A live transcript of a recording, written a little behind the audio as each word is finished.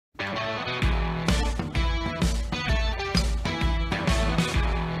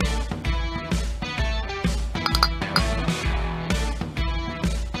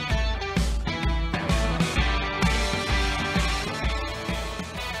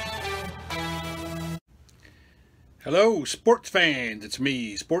Hello, sports fans. It's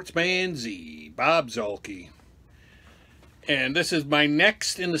me, Sportsman Z, Bob Zolke. And this is my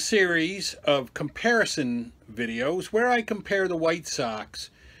next in the series of comparison videos where I compare the White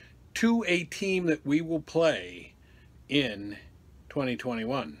Sox to a team that we will play in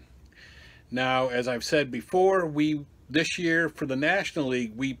 2021. Now, as I've said before, this year for the National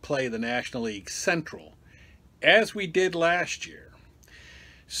League, we play the National League Central, as we did last year.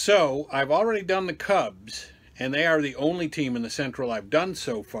 So, I've already done the Cubs, and they are the only team in the Central I've done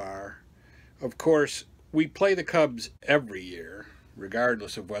so far. Of course, we play the Cubs every year,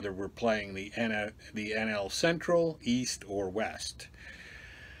 regardless of whether we're playing the NL Central, East, or West.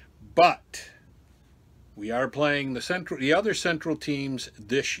 But we are playing the other Central teams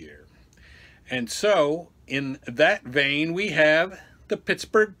this year. And so, in that vein, we have the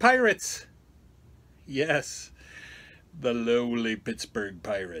Pittsburgh Pirates. Yes, the lowly Pittsburgh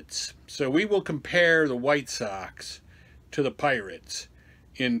Pirates. So we will compare the White Sox to the Pirates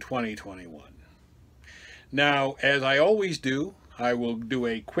in 2021. Now, as I always do, I will do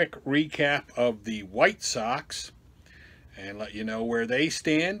a quick recap of the White Sox and let you know where they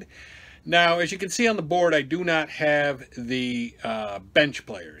stand. Now, as you can see on the board, I do not have the bench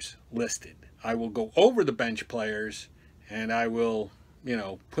players listed. I will go over the bench players and I will,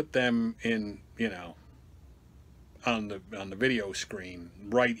 put them in, on the video screen,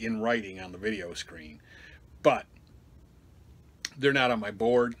 in writing on the video screen. But they're not on my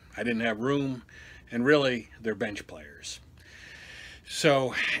board. I didn't have room, and really, they're bench players.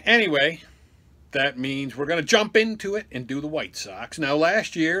 So anyway, that means we're going to jump into it and do the White Sox. Now,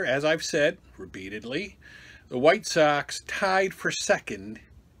 last year, as I've said repeatedly, the White Sox tied for second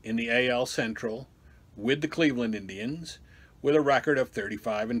in the AL Central with the Cleveland Indians with a record of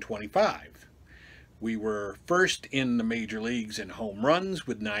 35-25. We were first in the major leagues in home runs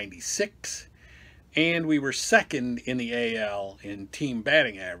with 96, and we were second in the AL in team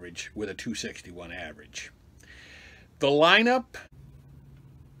batting average with a 261 average. The lineup,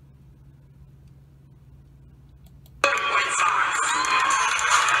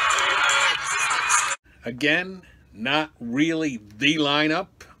 again, not really the lineup,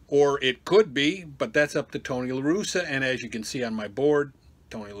 or it could be, but that's up to Tony La Russa, and as you can see on my board,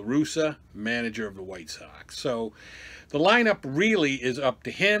 Tony La Russa, manager of the White Sox. So the lineup really is up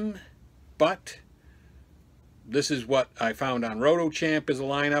to him, but this is what I found on RotoChamp as a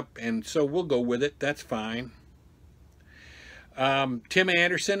lineup, and so we'll go with it. That's fine. Tim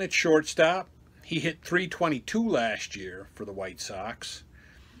Anderson at shortstop. He hit .322 last year for the White Sox.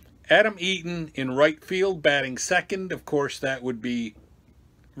 Adam Eaton in right field, batting second. Of course, that would be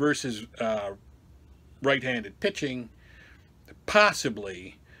versus right-handed pitching,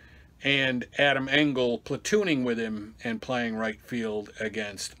 possibly, and Adam Engel platooning with him and playing right field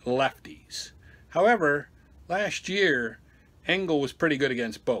against lefties. However, last year, Engel was pretty good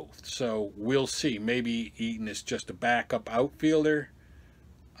against both, so we'll see. Maybe Eaton is just a backup outfielder.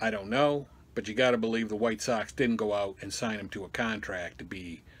 I don't know, but you got to believe the White Sox didn't go out and sign him to a contract to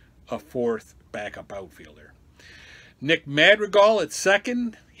be a fourth backup outfielder. Nick Madrigal at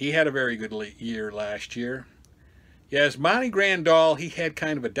second. He had a very good year last year. Yes, Monty Grandal, he had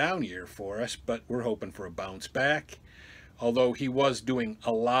kind of a down year for us, but we're hoping for a bounce back, although he was doing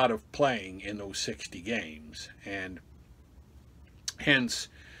a lot of playing in those 60 games, and hence,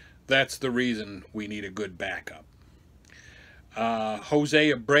 that's the reason we need a good backup.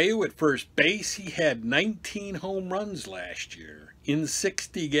 Jose Abreu at first base, he had 19 home runs last year in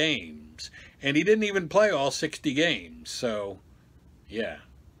 60 games, and he didn't even play all 60 games, so yeah.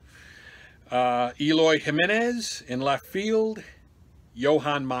 Eloy Jimenez in left field,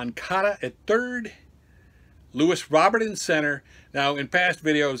 Johan Moncada at third, Lewis Robert in center. Now, in past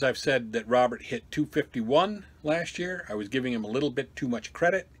videos, I've said that Robert hit .251 last year. I was giving him a little bit too much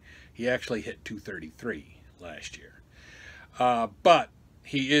credit. He actually hit .233 last year. But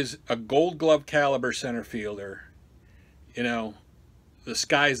he is a Gold Glove caliber center fielder. The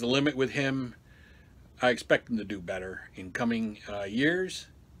sky's the limit with him. I expect him to do better in coming years,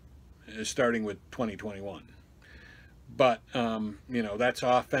 starting with 2021. But, that's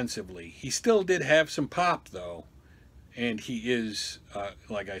offensively. He still did have some pop, though, and he is,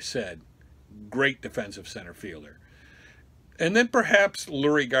 like I said, great defensive center fielder. And then perhaps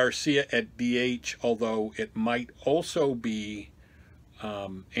Lurie Garcia at DH, although it might also be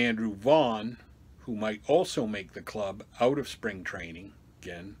Andrew Vaughn, who might also make the club out of spring training.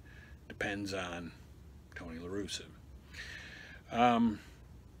 Again, depends on Tony La Russa.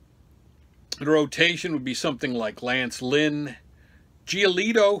 The rotation would be something like Lance Lynn,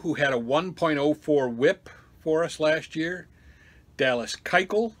 Giolito, who had a 1.04 whip for us last year, Dallas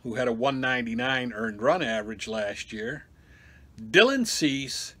Keuchel, who had a 199 earned run average last year, Dylan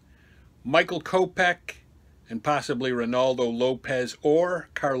Cease, Michael Kopech, and possibly Ronaldo Lopez or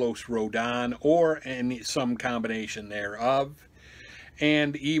Carlos Rodon or some combination thereof,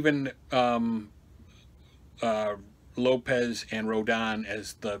 and even Lopez and Rodon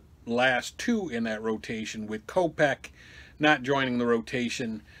as the last two in that rotation, with Kopech not joining the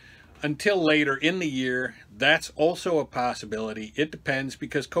rotation until later in the year. That's also a possibility. It depends,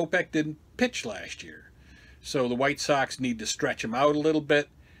 because Kopech didn't pitch last year. So the White Sox need to stretch him out a little bit,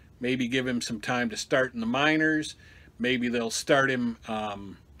 maybe give him some time to start in the minors. Maybe they'll start him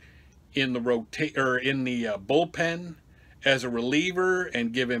in the bullpen as a reliever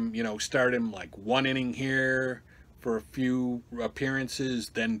and give him, start him like 1 inning here for a few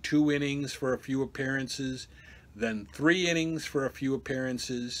appearances, then 2 innings for a few appearances, then 3 innings for a few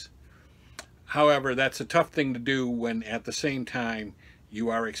appearances. However, that's a tough thing to do when at the same time you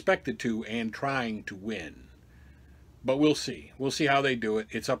are expected to and trying to win. But we'll see. We'll see how they do it.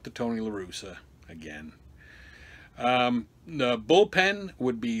 It's up to Tony La Russa again. The bullpen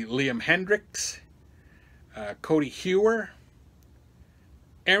would be Liam Hendricks, Cody Hewer,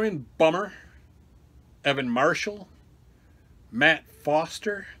 Aaron Bummer, Evan Marshall, Matt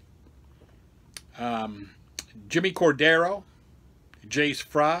Foster, Jimmy Cordero, Jace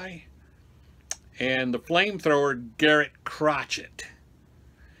Fry, and the flamethrower Garrett Crotchet.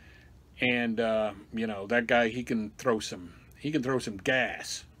 And that guy, he can throw some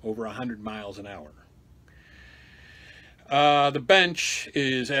gas over 100 miles an hour. The bench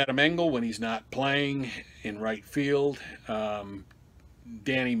is Adam Engel when he's not playing in right field,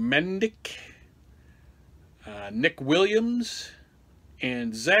 Danny Mendick, Nick Williams,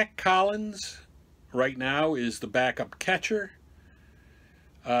 and Zach Collins right now is the backup catcher.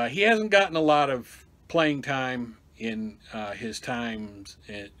 He hasn't gotten a lot of playing time in his times,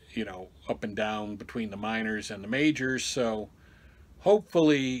 up and down between the minors and the majors, so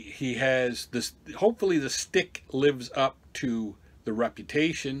hopefully he has this. Hopefully the stick lives up to the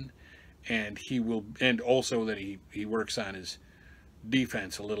reputation, and also that he works on his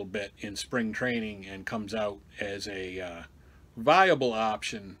defense a little bit in spring training and comes out as a viable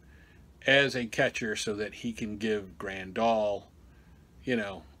option as a catcher, so that he can give Grandal,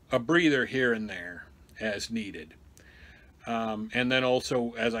 a breather here and there as needed. And then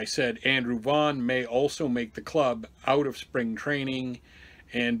also, as I said, Andrew Vaughn may also make the club out of spring training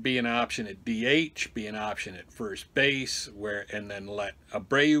and be an option at DH, be an option at first base, and then let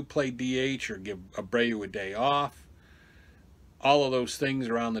Abreu play DH or give Abreu a day off. All of those things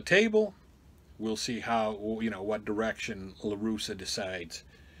are on the table. We'll see how, what direction La Russa decides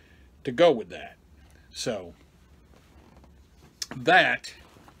to go with that. So, that,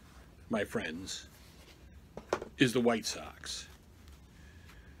 my friends, is the White Sox.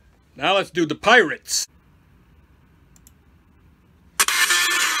 Now let's do the Pirates.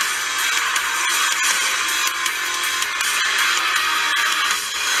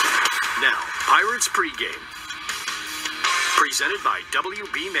 Now, Pirates pregame. Presented by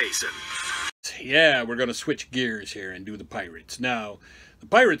W.B. Mason. Yeah, we're going to switch gears here and do the Pirates. Now, the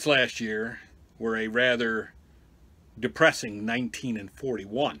Pirates last year were a rather depressing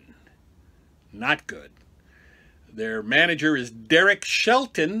 19-41. Not good. Their manager is Derek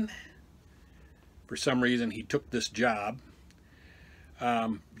Shelton. For some reason, he took this job.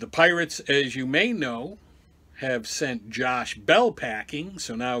 The Pirates, as you may know, have sent Josh Bell packing.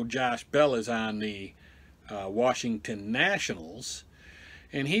 So now Josh Bell is on the Washington Nationals.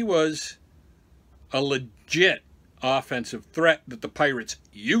 And he was a legit offensive threat that the Pirates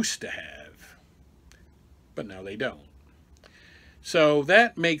used to have. But now they don't. So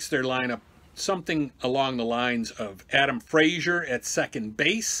that makes their lineup something along the lines of Adam Frazier at second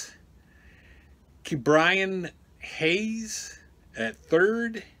base, Ke'Bryan Hayes at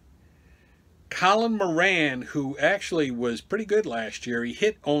third, Colin Moran, who actually was pretty good last year. He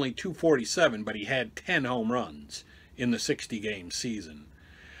hit only .247, but he had 10 home runs in the 60-game season.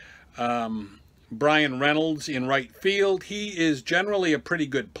 Brian Reynolds in right field. He is generally a pretty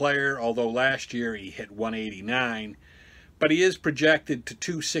good player, although last year he hit .189. But he is projected to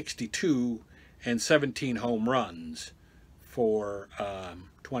 .262 and 17 home runs for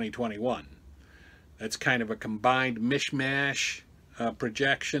 2021. That's kind of a combined mishmash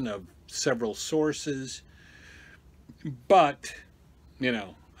projection of several sources. But,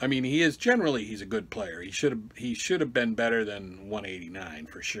 he's a good player. He should have been better than 189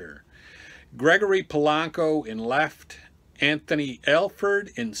 for sure. Gregory Polanco in left, Anthony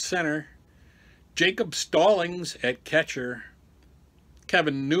Alford in center, Jacob Stallings at catcher,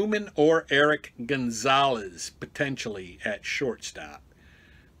 Kevin Newman or Eric Gonzalez, potentially at shortstop.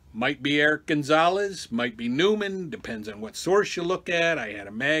 Might be Eric Gonzalez, might be Newman, depends on what source you look at. I had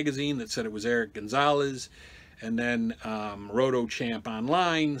a magazine that said it was Eric Gonzalez, and then Roto Champ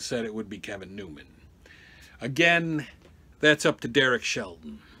Online said it would be Kevin Newman. Again, that's up to Derek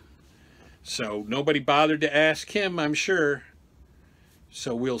Shelton. So nobody bothered to ask him, I'm sure.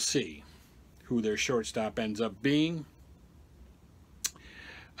 So we'll see who their shortstop ends up being.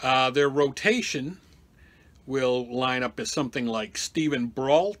 Their rotation will line up as something like Steven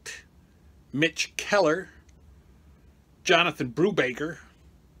Brault, Mitch Keller, Jonathan Brubaker,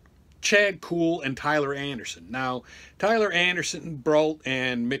 Chad Kuhl, and Tyler Anderson. Now, Tyler Anderson, Brault,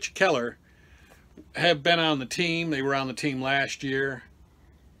 and Mitch Keller have been on the team. They were on the team last year.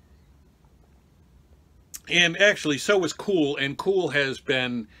 And actually, so was Kuhl, and Kuhl has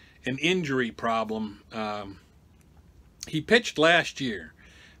been an injury problem. He pitched last year,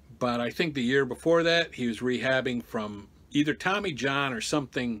 but I think the year before that, he was rehabbing from either Tommy John or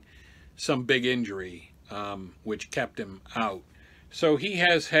something, some big injury, which kept him out. So he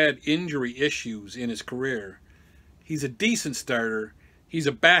has had injury issues in his career. He's a decent starter. He's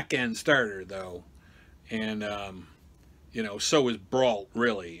a back-end starter, though. And, you know, so is Brault,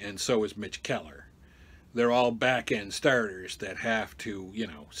 really, and so is Mitch Keller. They're all back-end starters that have to, you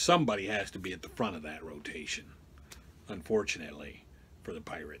know, somebody has to be at the front of that rotation, unfortunately, for the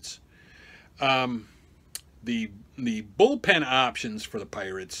Pirates. The bullpen options for the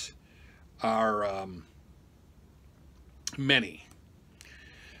Pirates are many.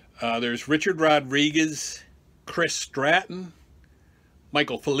 There's Richard Rodriguez, Chris Stratton,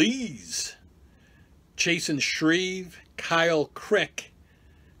 Michael Feliz, Chasen Shreve, Kyle Crick,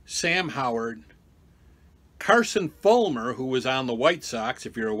 Sam Howard, Carson Fulmer, who was on the White Sox.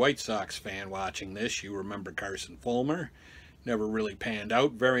 If you're a White Sox fan watching this, you remember Carson Fulmer. Never really panned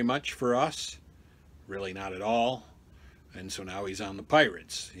out very much for us. Really not at all. And so now he's on the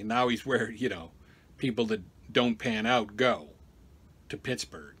Pirates. And now he's where, you know, people that don't pan out go, to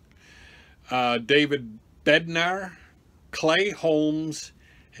Pittsburgh. David Bednar, Clay Holmes,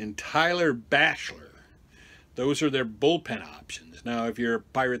 and Tyler Bachelor. Those are their bullpen options. Now, if you're a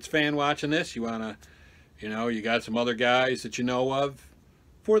Pirates fan watching this, you want to, you know, you got some other guys that you know of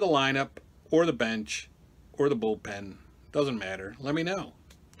for the lineup or the bench or the bullpen. Doesn't matter. Let me know.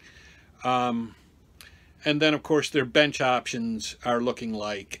 And then, of course, their bench options are looking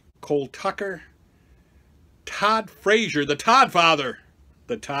like Cole Tucker, Todd Frazier, the Todd Father,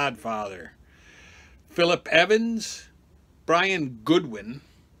 Phillip Evans, Brian Goodwin,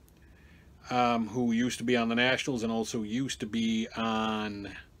 who used to be on the Nationals and also used to be on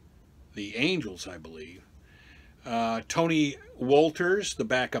the Angels, I believe. Tony Wolters, the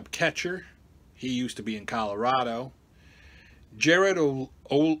backup catcher. He used to be in Colorado. Jared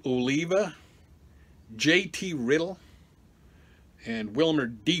Oliva, J.T. Riddle, and Wilmer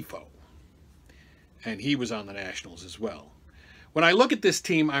Defoe. And he was on the Nationals as well. When I look at this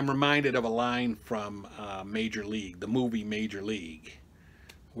team, I'm reminded of a line from Major League, the movie Major League,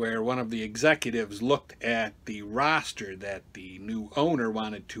 where one of the executives looked at the roster that the new owner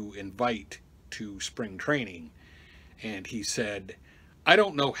wanted to invite to spring training. And he said, I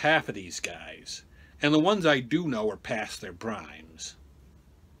don't know half of these guys. And the ones I do know are past their primes.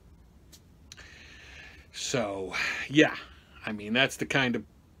 So, yeah. I mean, that's the kind of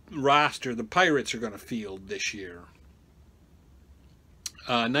roster the Pirates are going to field this year.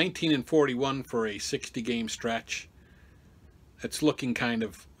 19-41 for a 60-game stretch. That's looking kind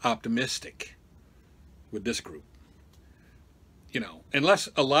of optimistic with this group. You know, unless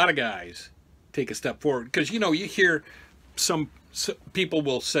a lot of guys take a step forward. Because, you know, you hear some people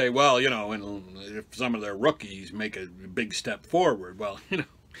will say, well, you know, and if some of their rookies make a big step forward, well, you know,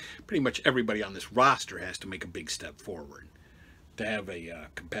 pretty much everybody on this roster has to make a big step forward to have a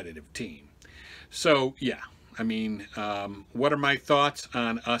competitive team. So, yeah, I mean, what are my thoughts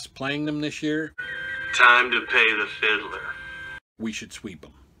on us playing them this year? Time to pay the fiddler. We should sweep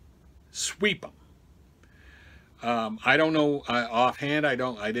them. Sweep them. I don't know offhand. I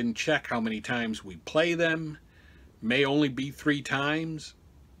didn't check how many times we play them. May only be 3 times.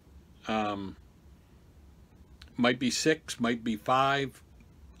 Might be 6. Might be 5.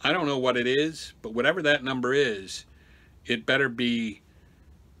 I don't know what it is, but whatever that number is, it better be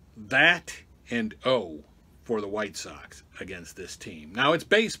that and O for the White Sox against this team. Now it's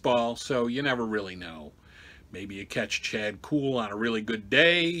baseball, so you never really know. Maybe you catch Chad Kuhl on a really good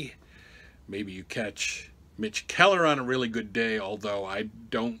day. Maybe you catch Mitch Keller on a really good day, although I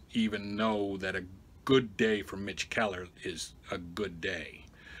don't even know that a good day for Mitch Keller is a good day.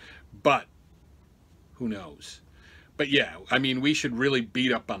 But who knows? But yeah, I mean, we should really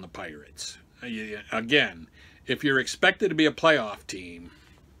beat up on the Pirates. Again, if you're expected to be a playoff team,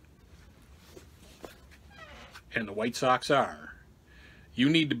 and the White Sox are, you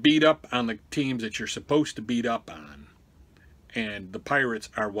need to beat up on the teams that you're supposed to beat up on. And the Pirates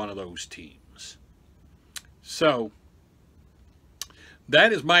are one of those teams. So,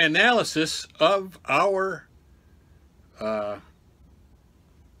 that is my analysis of our,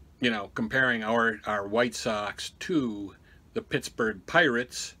 comparing our White Sox to the Pittsburgh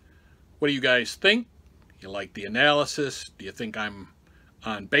Pirates. What do you guys think? You like the analysis? Do you think I'm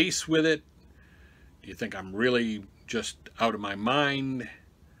on base with it? Do you think I'm really just out of my mind?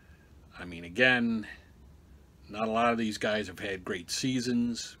 I mean, again, not a lot of these guys have had great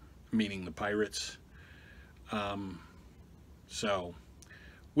seasons, meaning the Pirates. So,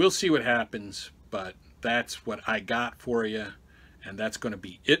 we'll see what happens, but that's what I got for you, and that's going to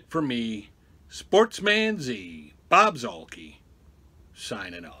be it for me. Sportsman Z, Bob Zolke,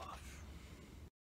 signing off.